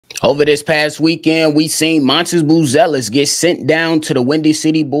Over this past weekend, we seen Buzelis get sent down to the Windy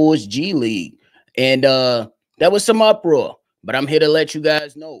City Bulls G League. And there was some uproar. But I'm here to let you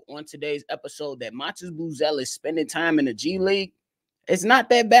guys know on today's episode that Buzelis spending time in the G League is not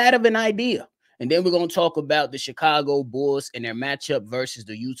that bad of an idea. And then we're going to talk about the Chicago Bulls and their matchup versus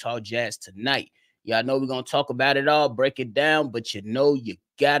the Utah Jazz tonight. Y'all know we're going to talk about it all, break it down, but you know you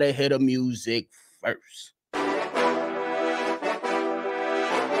got to hit the music first.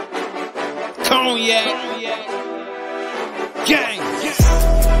 Cognac, gang.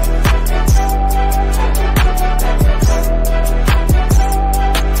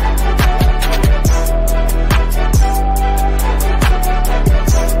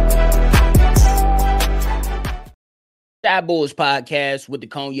 CDubb Bulls podcast with the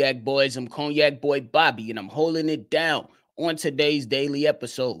Cognac Boys. I'm Cognac Boy Bobby, and I'm holding it down on today's daily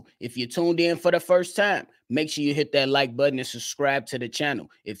episode. If you tuned in for the first time, make sure you hit that like button and subscribe to the channel.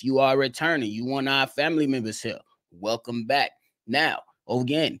 If you are returning, you one of our family members here, welcome back. Now,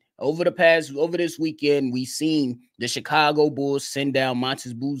 again, over this weekend, we seen the Chicago Bulls send down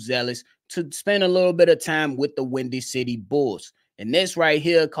Buzelis to spend a little bit of time with the Windy City Bulls. And this right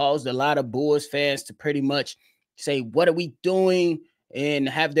here caused a lot of Bulls fans to pretty much say, what are we doing? And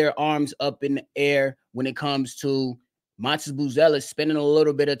have their arms up in the air when it comes to Buzelis spending a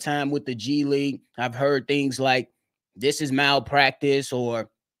little bit of time with the G League. I've heard things like, this is malpractice, or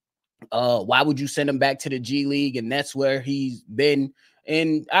why would you send him back to the G League? And that's where he's been.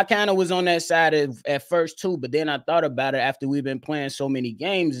 And I kind of was on that side at first too, but then I thought about it after we've been playing so many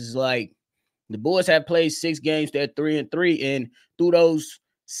games. It's like the Bulls have played 6 games. They're 3-3, and through those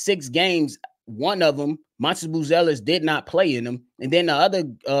 6 games, one of them, Buzelis did not play in them. And then the other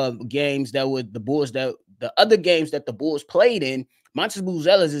games that were the other games that the Bulls played in,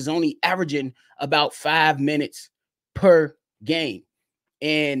 Buzelis is only averaging about 5 minutes per game.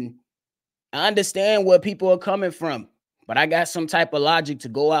 And I understand where people are coming from, but I got some type of logic to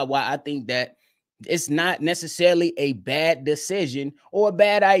go out why I think that it's not necessarily a bad decision or a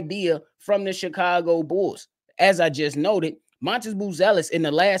bad idea from the Chicago Bulls. As I just noted, Buzelis in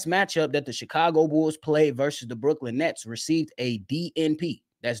the last matchup that the Chicago Bulls played versus the Brooklyn Nets received a DNP.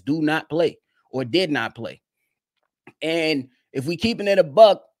 That's do not play, or did not play. And if we keeping it a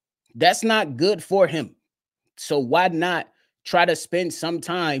buck, that's not good for him. So why not try to spend some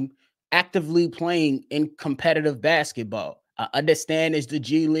time actively playing in competitive basketball? I understand it's the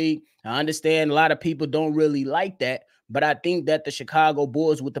G League. I understand a lot of people don't really like that, but I think that the Chicago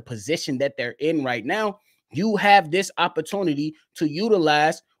Bulls, with the position that they're in right now, you have this opportunity to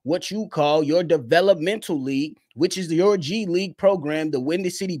utilize what you call your developmental league, which is your G League program, the Windy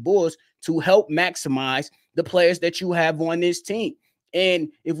City Bulls, to help maximize the players that you have on this team. And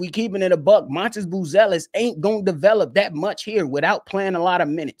if we keeping it a buck, Buzelis ain't going to develop that much here without playing a lot of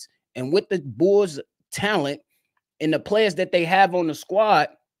minutes. And with the Bulls' talent and the players that they have on the squad,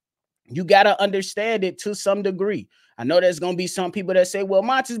 you got to understand it to some degree. I know there's going to be some people that say, well,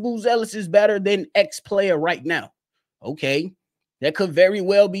 Buzelis is better than X player right now. Okay, that could very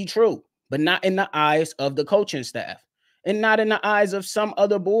well be true, but not in the eyes of the coaching staff and not in the eyes of some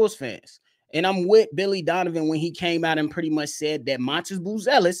other Bulls fans. And I'm with Billy Donovan when he came out and pretty much said that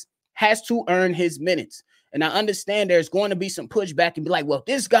Buzelis has to earn his minutes. And I understand there's going to be some pushback and be like, well,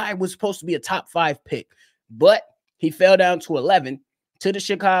 this guy was supposed to be a top 5 pick, but he fell down to 11 to the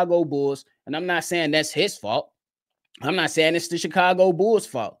Chicago Bulls. And I'm not saying that's his fault. I'm not saying it's the Chicago Bulls'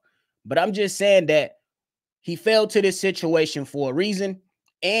 fault, but I'm just saying that he fell to this situation for a reason.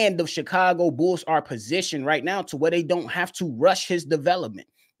 And the Chicago Bulls are positioned right now to where they don't have to rush his development.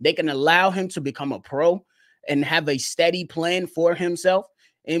 They can allow him to become a pro and have a steady plan for himself.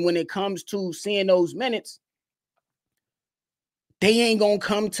 And when it comes to seeing those minutes, they ain't going to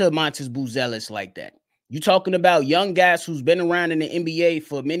come to Buzelis like that. You're talking about young guys who's been around in the NBA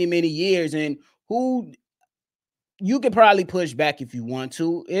for many, many years, and who you could probably push back if you want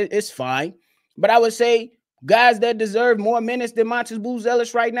to. It's fine. But I would say guys that deserve more minutes than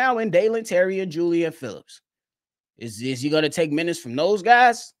Buzelis right now, and Dalen Terry and Julian Phillips. Is he going to take minutes from those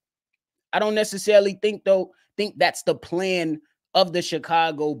guys? I don't necessarily think that's the plan of the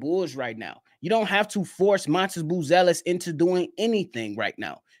Chicago Bulls right now. You don't have to force Buzelis into doing anything right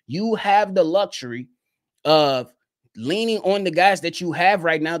now. You have the luxury of leaning on the guys that you have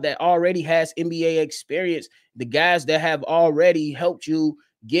right now that already has NBA experience, the guys that have already helped you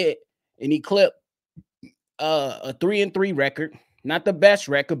get an eclipse, a 3-3 record. Not the best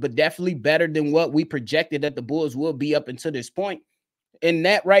record, but definitely better than what we projected that the Bulls will be up until this point. And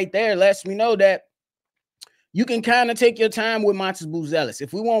that right there lets me know that you can kind of take your time with Buzelis.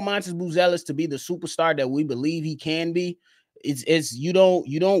 If we want Buzelis to be the superstar that we believe he can be, It's you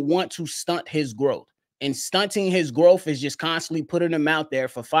don't want to stunt his growth. And stunting his growth is just constantly putting him out there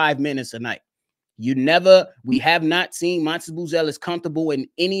for 5 minutes a night. We have not seen Montes Buzelis comfortable in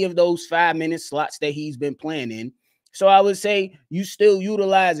any of those 5-minute slots that he's been playing in. So I would say you still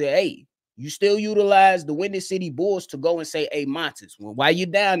utilize it. Hey, you still utilize the Windy City Bulls to go and say, hey, Montes, well, while you're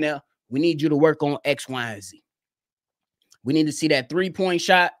down there, we need you to work on X, Y, and Z. We need to see that 3-point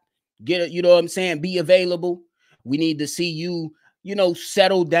shot. Get it, you know what I'm saying? Be available. We need to see you,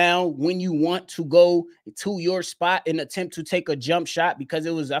 settle down when you want to go to your spot and attempt to take a jump shot, because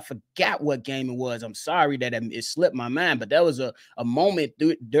I forgot what game it was. I'm sorry that it slipped my mind, but that was a moment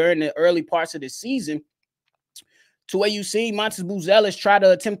during the early parts of the season to where you see Montes Buzelis try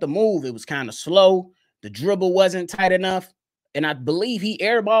to attempt to move. It was kind of slow. The dribble wasn't tight enough. And I believe he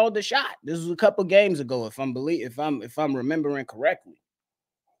airballed the shot. This was a couple games ago, if I'm remembering correctly.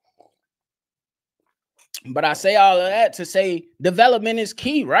 But I say all of that to say development is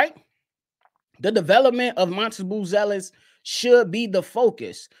key, right? The development of Montes Buzelis should be the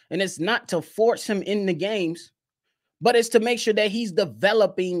focus. And it's not to force him in the games, but it's to make sure that he's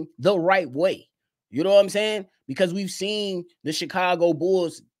developing the right way. You know what I'm saying? Because we've seen the Chicago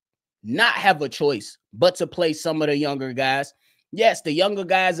Bulls not have a choice but to play some of the younger guys. Yes, the younger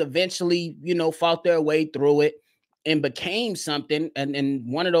guys eventually, fought their way through it and became something. And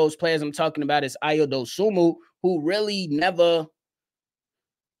one of those players I'm talking about is Ayo Dosunmu, who really never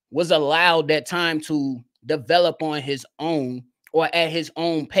was allowed that time to develop on his own or at his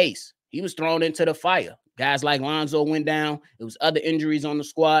own pace. He was thrown into the fire. Guys like Lonzo went down. There was other injuries on the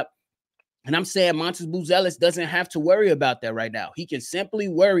squad. And I'm saying Montes Buzelis doesn't have to worry about that right now. He can simply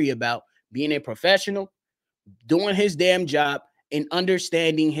worry about being a professional, doing his damn job, and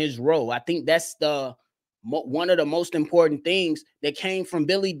understanding his role. I think that's one of the most important things that came from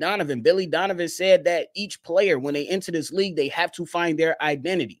Billy Donovan. Billy Donovan said that each player, when they enter this league, they have to find their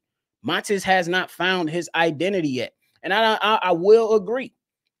identity. Montes has not found his identity yet. And I will agree.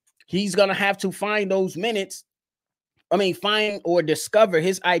 He's going to have to find those minutes. Find or discover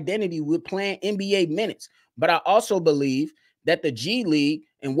his identity with playing NBA minutes. But I also believe that the G League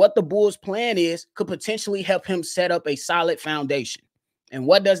and what the Bulls' plan is could potentially help him set up a solid foundation. And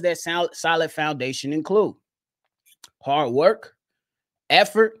what does that solid foundation include? Hard work,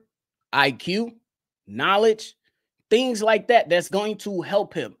 effort, IQ, knowledge, things like that. That's going to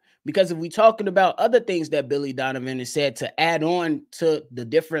help him. Because if we're talking about other things that Billy Donovan has said to add on to the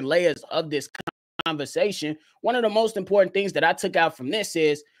different layers of this conversation, one of the most important things that I took out from this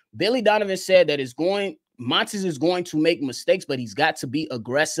is Billy Donovan said that Montes is going to make mistakes, but he's got to be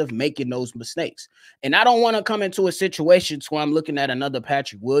aggressive making those mistakes. And I don't want to come into a situation where I'm looking at another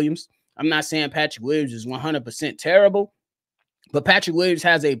Patrick Williams. I'm not saying Patrick Williams is 100% terrible, but Patrick Williams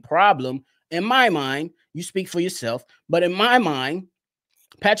has a problem in my mind. You speak for yourself, but in my mind,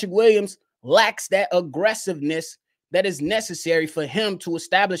 Patrick Williams lacks that aggressiveness that is necessary for him to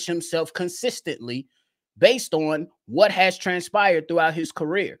establish himself consistently based on what has transpired throughout his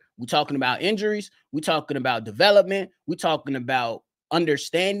career. We're talking about injuries. We're talking about development. We're talking about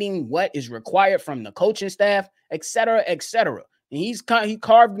understanding what is required from the coaching staff, et cetera, et cetera. And he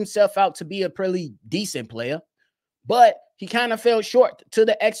carved himself out to be a pretty decent player, but he kind of fell short to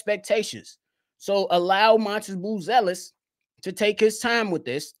the expectations. So allow Montes Buzelis to take his time with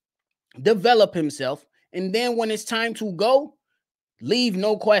this, develop himself, and then when it's time to go, leave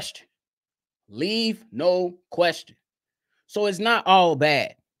no question. Leave no question. So it's not all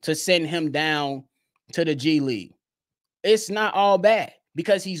bad to send him down to the G League. It's not all bad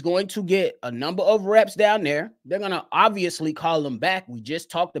because he's going to get a number of reps down there. They're going to obviously call him back. We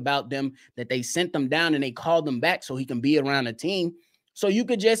just talked about them, that they sent them down and they called them back so he can be around the team. So you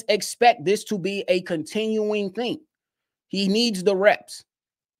could just expect this to be a continuing thing. He needs the reps.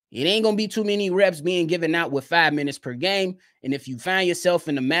 It ain't going to be too many reps being given out with 5 minutes per game. And if you find yourself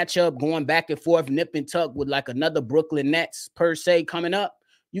in a matchup going back and forth, nip and tuck with like another Brooklyn Nets per se coming up,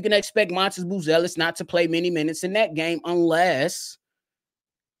 you can expect Montes Buzelis not to play many minutes in that game unless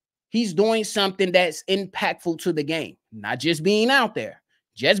he's doing something that's impactful to the game. Not just being out there.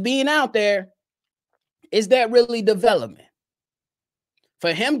 Just being out there, is that really development?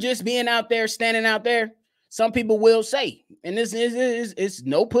 For him just being out there, standing out there, some people will say, and this is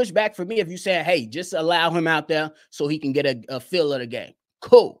no pushback for me if you say, hey, just allow him out there so he can get a feel of the game.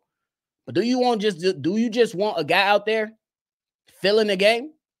 Cool. But do you just want a guy out there feeling the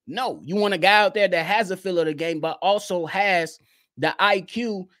game? No, you want a guy out there that has a feel of the game, but also has the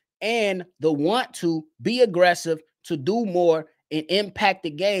IQ and the want to be aggressive, to do more and impact the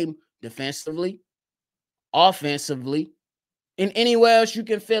game defensively, offensively, and anywhere else you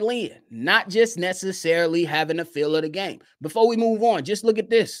can fill in, not just necessarily having a feel of the game. Before we move on, just look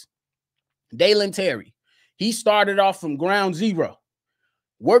at this. Dalen Terry, he started off from ground zero,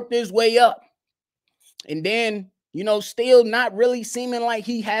 worked his way up, and then, you know, still not really seeming like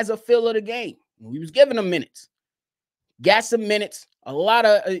he has a feel of the game. We was giving him minutes, got some minutes, a lot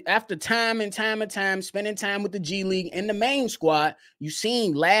of, after time and time, spending time with the G League and the main squad. You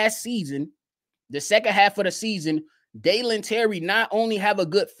seen last season, the second half of the season, Dalen Terry not only have a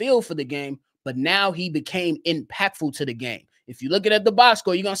good feel for the game, but now he became impactful to the game. If you look at the box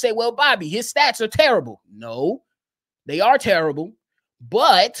score, you're going to say, well, Bobby, his stats are terrible. No, they are terrible.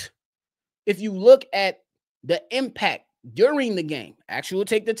 But if you look at the impact during the game, actually we'll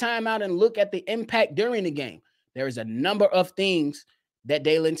take the time out and look at the impact during the game. There is a number of things that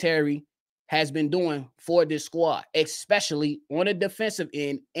Dalen Terry has been doing for this squad, especially on the defensive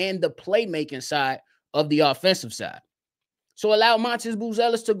end and the playmaking side of the offensive side. So allow Montes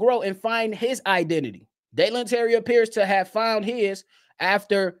Buzelis to grow and find his identity. Dalen Terry appears to have found his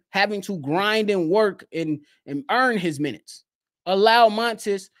after having to grind and work and earn his minutes. Allow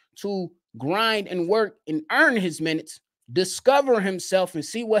Montes to grind and work and earn his minutes, discover himself and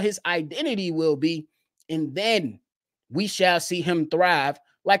see what his identity will be, and then we shall see him thrive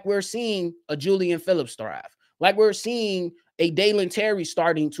like we're seeing a Julian Phillips thrive, like we're seeing a Dalen Terry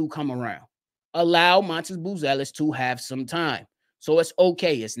starting to come around. Allow Montes Buzelis to have some time. So it's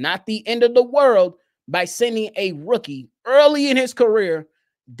okay. It's not the end of the world by sending a rookie early in his career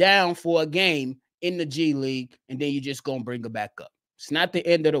down for a game in the G League, and then you're just going to bring it back up. It's not the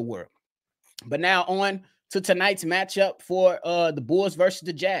end of the world. But now on to tonight's matchup for the Bulls versus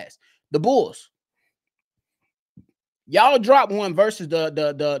the Jazz. The Bulls, y'all dropped one versus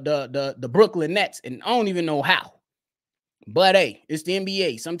the Brooklyn Nets, and I don't even know how. But hey, it's the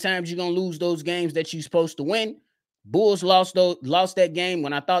NBA. Sometimes you're gonna lose those games that you're supposed to win. Bulls lost that game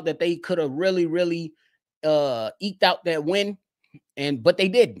when I thought that they could have really eked out that win, but they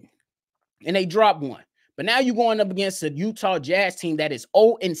didn't, and they dropped one. But now you're going up against a Utah Jazz team that is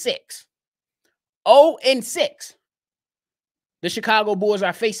 0-6. 0-6. The Chicago Bulls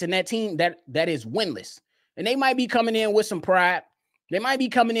are facing that team that is winless. And they might be coming in with some pride. They might be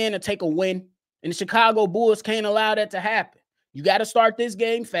coming in to take a win. And the Chicago Bulls can't allow that to happen. You got to start this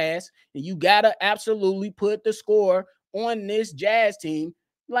game fast. And you got to absolutely put the score on this Jazz team.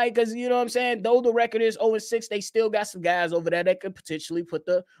 Like, because, you know what I'm saying? Though the record is 0-6, they still got some guys over there that could potentially put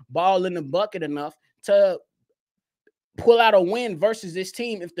the ball in the bucket enough to pull out a win versus this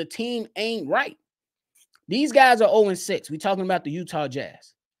team if the team ain't right. These guys are 0-6. We're talking about the Utah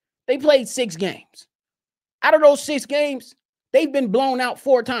Jazz. They played 6 games. Out of those 6 games, they've been blown out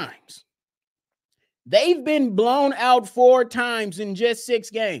 4 times. They've been blown out 4 times in just 6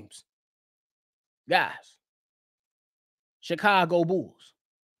 games. Guys, Chicago Bulls,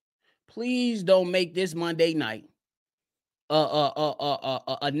 please don't make this Monday night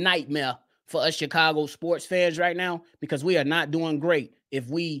a nightmare for us Chicago sports fans right now, because we are not doing great. If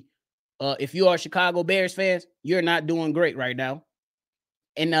you are Chicago Bears fans, you're not doing great right now.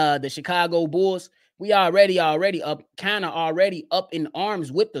 And the Chicago Bulls, we already up in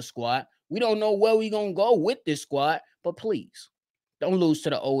arms with the squad. We don't know where we're going to go with this squad, but please don't lose to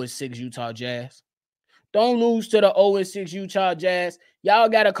the 0-6 Utah Jazz. Don't lose to the 0-6 Utah Jazz. Y'all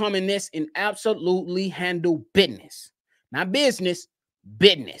got to come in this and absolutely handle business. Not business,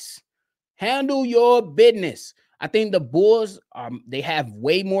 business. Handle your business. I think the Bulls, they have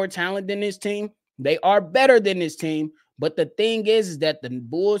way more talent than this team. They are better than this team. But the thing is that the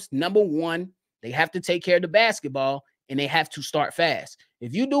Bulls, number one, they have to take care of the basketball, and they have to start fast.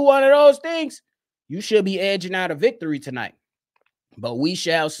 If you do one of those things, you should be edging out a victory tonight. But we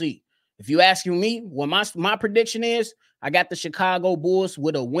shall see. If you're asking me what my prediction is, I got the Chicago Bulls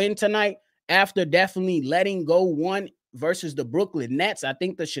with a win tonight after definitely letting go one versus the Brooklyn Nets. I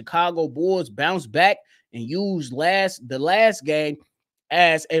think the Chicago Bulls bounce back and use the last game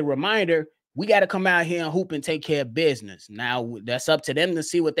as a reminder. We got to come out here and hoop and take care of business. Now, that's up to them to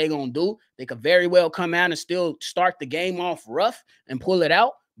see what they're going to do. They could very well come out and still start the game off rough and pull it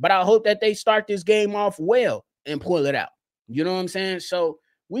out. But I hope that they start this game off well and pull it out. You know what I'm saying? So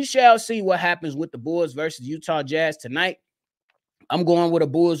we shall see what happens with the Bulls versus Utah Jazz tonight. I'm going with a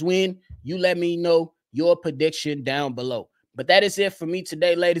Bulls win. You let me know your prediction down below. But that is it for me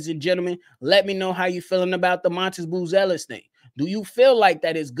today, ladies and gentlemen. Let me know how you're feeling about the Montes Buzelis thing. Do you feel like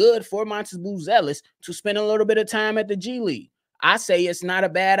that is good for Montes Buzelis to spend a little bit of time at the G League? I say it's not a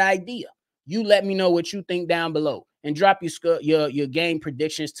bad idea. You let me know what you think down below, and drop your game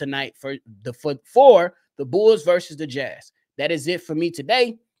predictions tonight for the Bulls versus the Jazz. That is it for me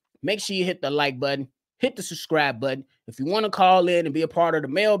today. Make sure you hit the like button, hit the subscribe button. If you want to call in and be a part of the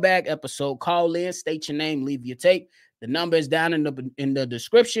mailbag episode, call in, state your name, leave your tape. The number is down in the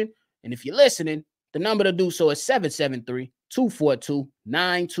description. And if you're listening, the number to do so is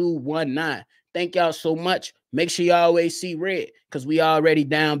 773-242-9219. Thank y'all so much. Make sure you always see red, because we already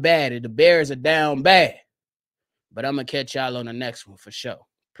down bad. And the Bears are down bad. But I'm going to catch y'all on the next one for sure.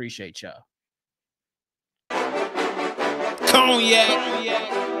 Appreciate y'all. Cognac.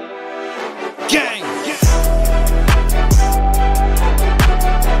 Gang.